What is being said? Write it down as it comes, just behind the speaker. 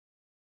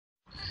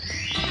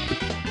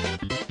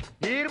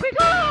Here we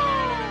go!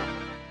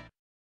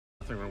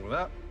 Nothing wrong with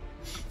that.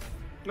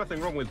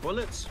 Nothing wrong with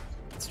bullets.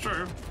 It's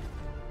true.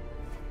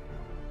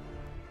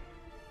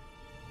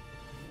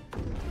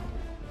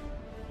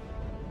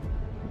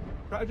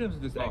 Stratagems are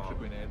just extra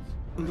grenades.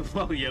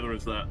 Well, yeah, there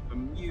is that. The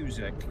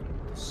music,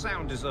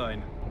 sound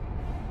design.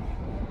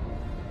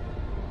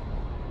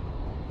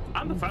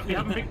 And the fact we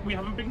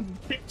haven't been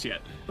picked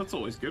yet. That's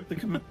always good.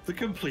 The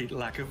complete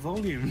lack of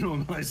volume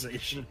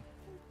normalization.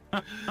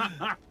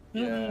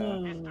 Yeah.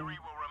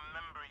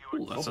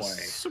 Ooh, that's a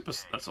super.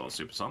 That's not a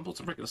super sample. It's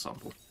a regular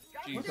sample.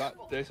 Jeez,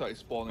 they started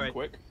spawning Wait.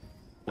 quick.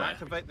 Where?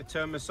 Activate the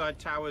thermoside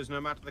towers no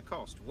matter the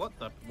cost. What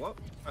the? What?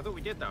 I thought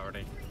we did that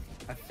already.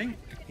 I think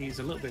he's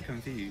a little bit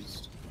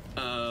confused.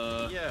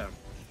 Yeah.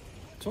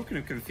 Talking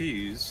of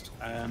confused,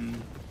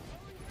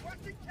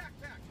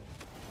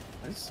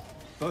 there's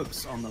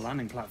bugs on the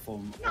landing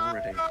platform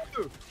already. No!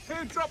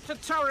 Who dropped a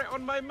turret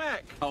on my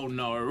mech? Oh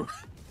no.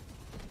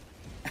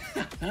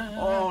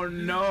 Oh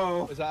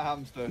no. Was that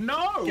hamster?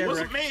 No, it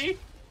wasn't me.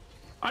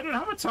 I don't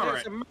have a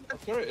turret.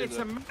 It's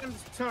a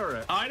man's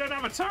turret. I don't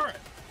have a turret.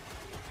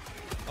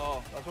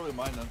 Oh, that's probably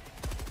mine then.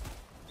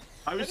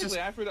 I was just.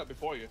 I threw that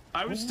before you.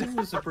 I was. It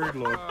was a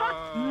broodlord.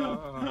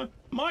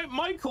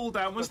 My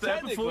cooldown was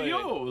there before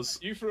yours.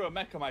 You threw a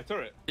mech on my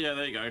turret. Yeah,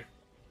 there you go.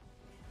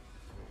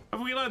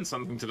 Have we learned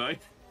something today?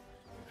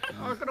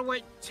 I've got to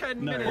wait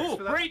 10 No. minutes Oh,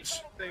 for that breach!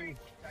 thing.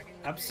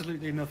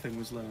 Absolutely nothing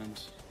was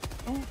learned.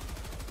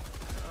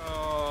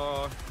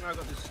 Oh, now I've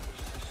got this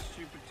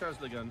stupid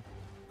Tesla gun.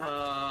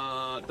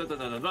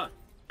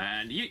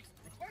 And yeet.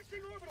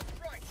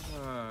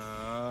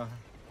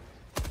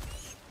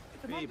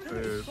 Beep It's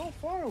boop. so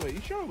far away.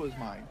 You sure it was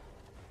mine?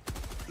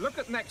 Look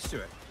at next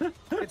to it.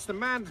 It's the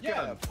man's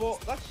Yeah, gun.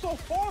 but that's so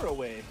far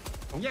away.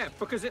 Yeah,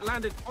 because it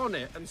landed on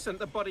it and sent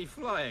the body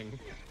flying.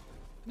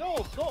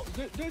 No,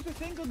 there's a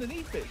thing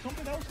underneath it.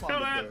 Something else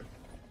Come landed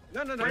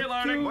there. No.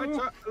 Reloading.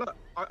 Look,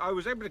 I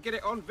was able to get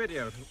it on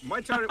video. My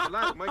turret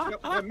landed,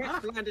 my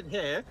mech landed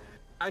here,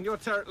 and your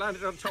turret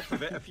landed on top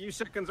of it a few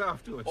seconds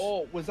afterwards.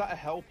 Oh, was that a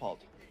hell pod?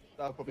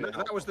 That was probably No, a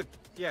hell that was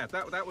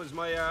pod. that was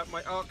my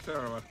my arc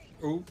thrower.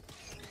 Oh,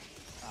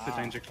 the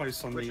danger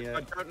close on Which the.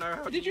 I don't know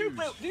how Did to you use.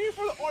 throw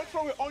the arc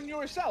thrower on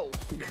yourself?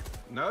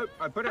 No,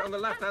 I put it on the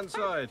left-hand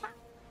side.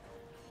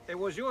 It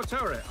was your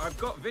turret. I've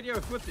got video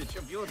footage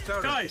of your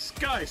turret.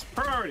 Guys,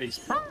 priorities.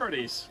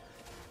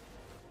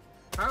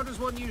 How does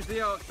one use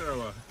the arc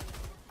thrower?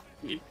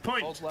 You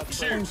point, Hold left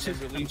shoot. button Shoot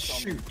and and release on-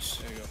 shoot.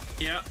 There you go.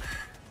 Yeah.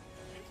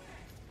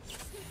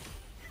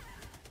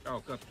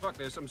 Oh god, fuck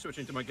this! I'm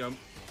switching to my gun.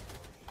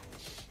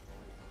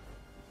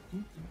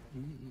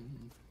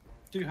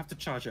 Do have to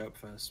charge it up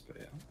first, but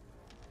yeah.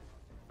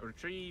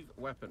 Retrieve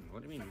weapon.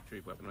 What do you mean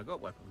retrieve weapon? I got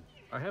weapon.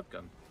 I have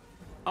gun.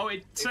 Oh,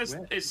 it says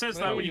Where?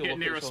 that when you you get look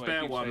near at a something, it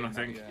spare keeps one. I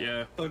saying think. that,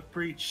 Yeah. Bug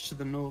breach to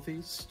the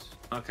northeast.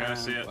 Okay, I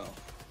see it. Well,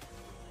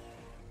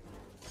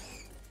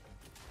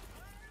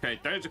 Okay,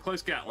 danger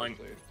close Gatling.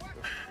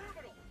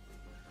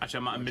 Actually,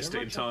 I might have missed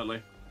it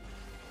entirely.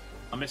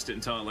 I missed it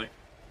entirely.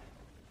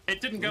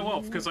 It didn't go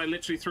off because I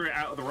literally threw it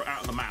out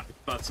of the map.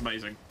 That's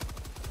amazing.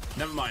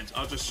 Never mind.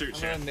 I'll just shoot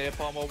you. I'm gonna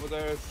napalm over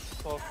there,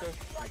 Softer.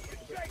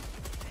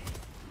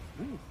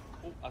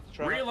 Oh, that's a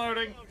trap.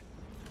 Reloading.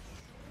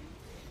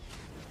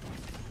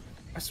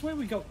 I swear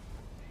we got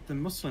the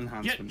muscle Yeah,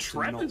 enhancement to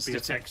not tremors be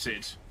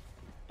detected.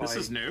 This by-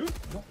 is new.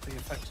 Not be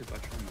affected by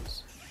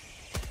tremors.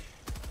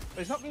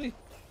 But it's not really.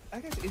 I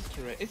guess it is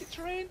terrain. Is it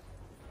terrain?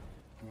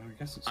 Well, I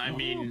guess it's I not.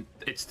 mean,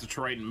 it's the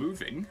terrain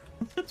moving.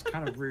 It's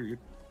kind of rude.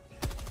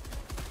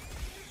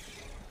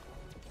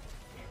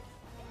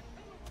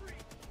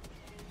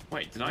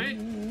 Wait,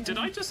 did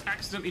I just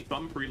accidentally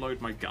bump reload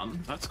my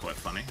gun? That's quite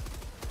funny.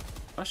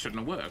 That shouldn't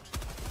have worked.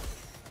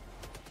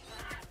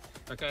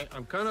 Okay,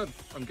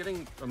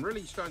 I'm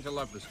really starting to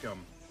love this gun.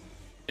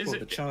 Is Well, it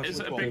the charge is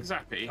it a with big the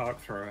zappy? Arc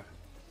thrower.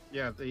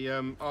 Yeah, the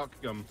arc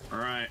gun.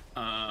 Alright,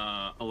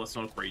 oh, that's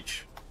not a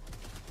breach.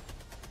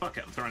 Fuck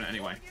it, I'm throwing it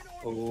anyway.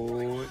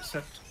 Oh,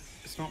 except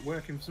it's not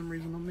working for some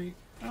reason on me.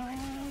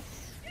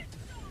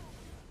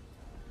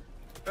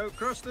 Oh,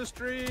 cross the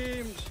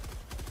streams!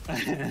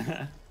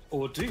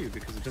 Or do,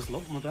 because it does a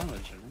lot more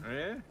damage. You know? Oh,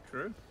 yeah,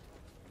 true.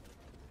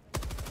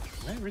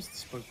 Where is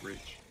this bug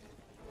breach?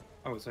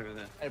 Oh, it's over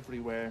there.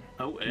 Everywhere.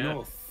 Oh, yeah.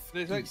 North.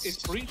 There's like it's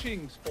east.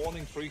 breaching,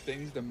 spawning three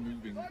things, then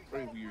moving.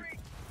 Very weird.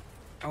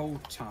 Oh,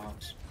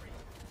 tart.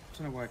 I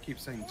don't know why I keep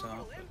saying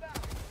tart.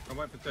 I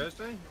wait for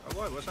Thursday? Oh,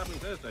 why? What's happening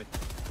Thursday?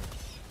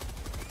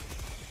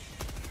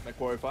 Like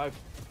Warrior 5.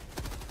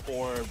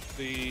 Or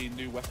the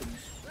new weapons.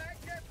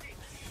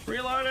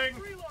 Reloading!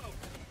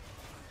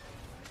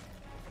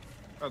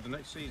 Oh, the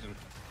next season.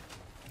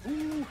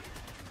 Ooh.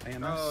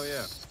 AMS. Oh,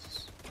 yeah.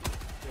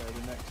 Yeah,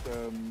 the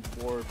next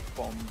war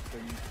bomb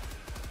thing.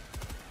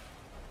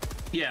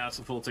 Yeah, that's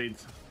the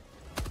 14th.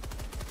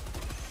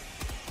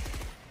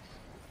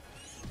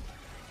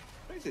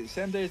 What is it?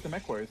 Same day as the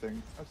MechWarrior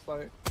thing. That's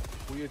like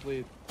weirdly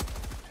in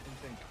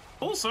sync.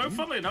 Also,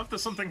 funnily enough,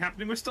 there's something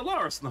happening with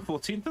Stellaris on the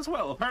 14th as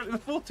well. Apparently the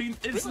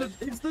 14th is Really?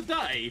 the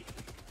day.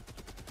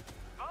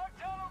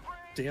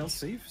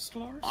 DLC for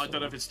Stellaris? I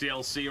don't know if it's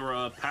DLC or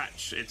a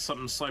patch. It's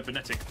some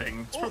cybernetic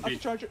thing. It's probably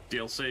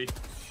DLC.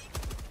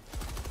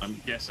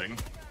 I'm guessing.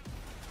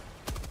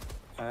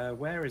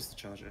 Where is the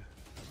charger?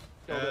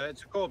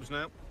 It's a corpse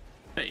now.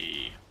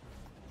 Hey.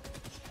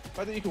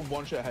 I think you can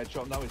one-shot a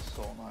headshot now. Is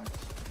so nice.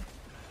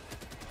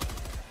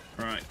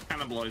 Right,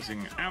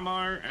 cannibalizing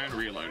ammo and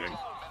reloading.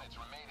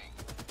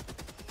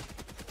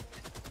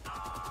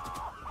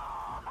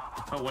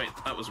 Oh wait,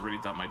 that was a really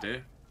dumb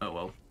idea. Oh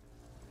well.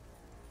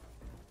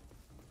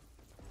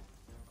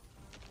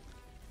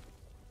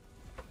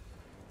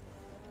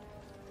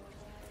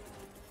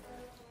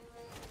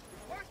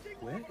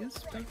 Where is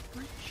Bug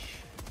Breach?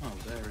 Oh,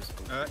 there is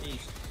Bug Breach.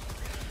 East.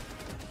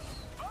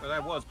 Well,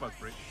 there was Bug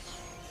Breach.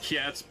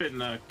 Yeah, it's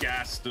been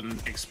gassed and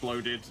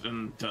exploded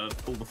and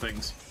all the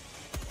things.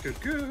 Good,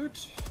 good.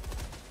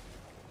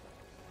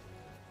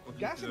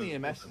 Gas and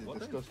EMS is a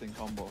disgusting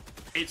combo.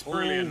 It's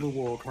brilliant. All the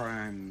war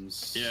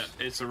crimes. Yeah,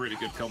 it's a really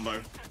good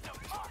combo.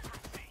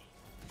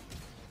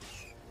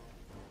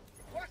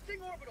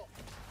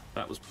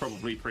 That was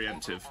probably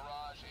preemptive.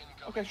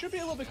 Okay, should be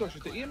a little bit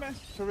cautious. The EMS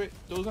turret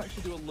does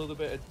actually do a little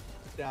bit of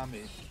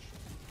damage.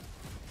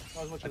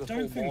 Not as much as a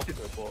full mortar,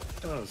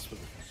 but does. But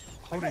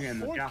holding in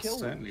the gas kills.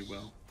 certainly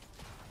will.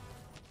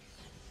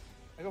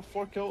 I got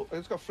 4 kills. I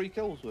just got 3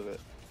 kills with it.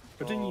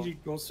 But didn't you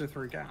also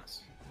throw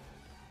gas?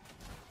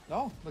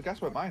 No, the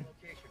gas went mine.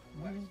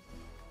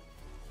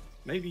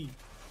 Maybe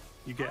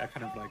you get a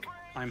kind of like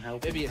I'm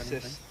helping. Maybe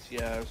assists,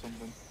 yeah, or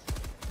something.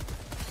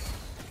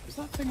 Is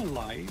that thing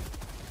alive?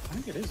 I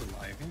think it is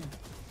alive. Yeah.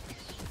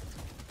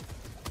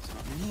 It's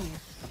not anymore.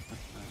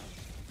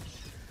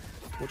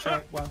 Watch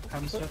out, wild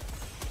hamster.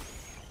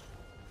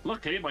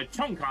 Luckily, my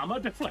chunk armor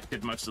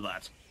deflected most of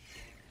that.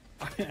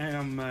 I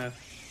am a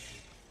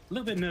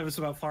little bit nervous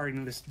about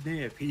firing this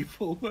near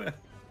people.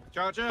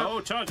 Charger!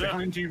 Oh, charger!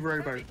 Behind you,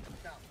 rowboat.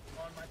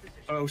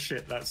 Oh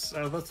shit, that's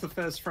the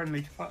first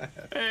friendly fire.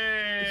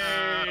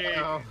 Hey!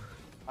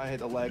 I hit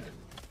a leg.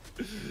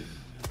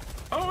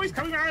 Oh, he's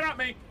coming right at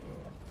me!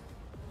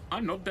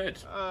 I'm not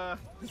dead.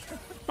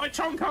 My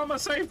chunk armor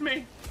saved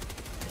me!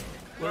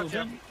 Well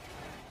done.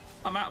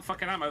 I'm out of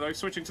fucking ammo though,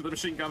 switching to the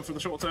machine gun for the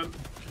short term.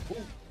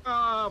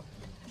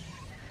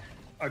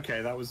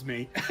 Okay, that was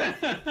me.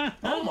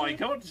 Oh my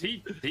god,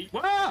 he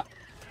ah!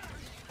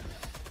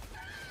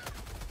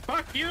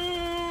 Fuck you,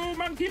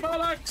 monkey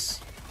bollocks!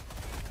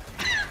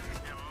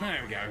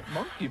 There we go.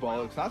 Monkey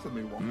bollocks, that's a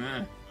new one.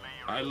 Nah.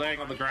 I'm laying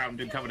on the ground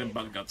and covered in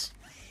bug guts.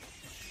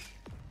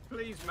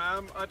 Please,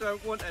 ma'am, I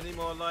don't want any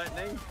more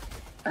lightning.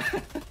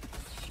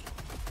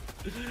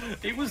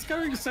 It was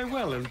going so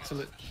well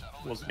until it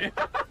wasn't. Wait,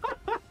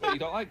 you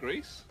don't like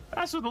grease?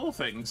 That's with all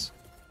things.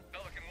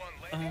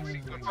 I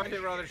find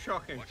it rather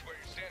shocking.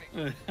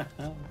 And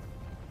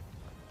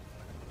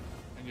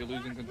you're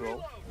losing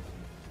control?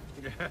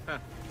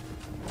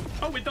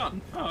 Oh, we're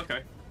done. Oh,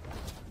 okay.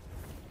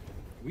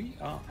 We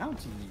are out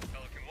of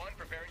Pelican 1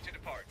 preparing to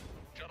depart.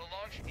 Shuttle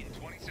launch in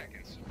 20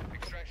 seconds.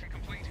 Extraction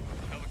complete.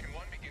 Pelican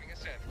 1 beginning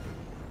ascent.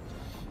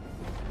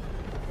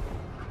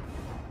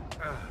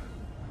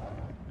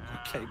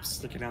 capes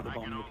sticking out the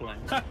bottom of the plane.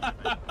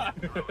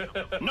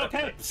 No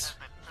capes!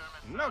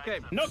 No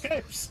capes! No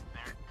capes!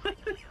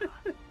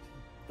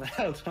 The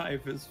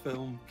Helldivers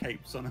film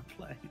capes on a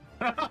plane.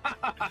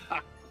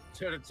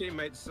 To the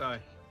teammates'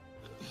 side.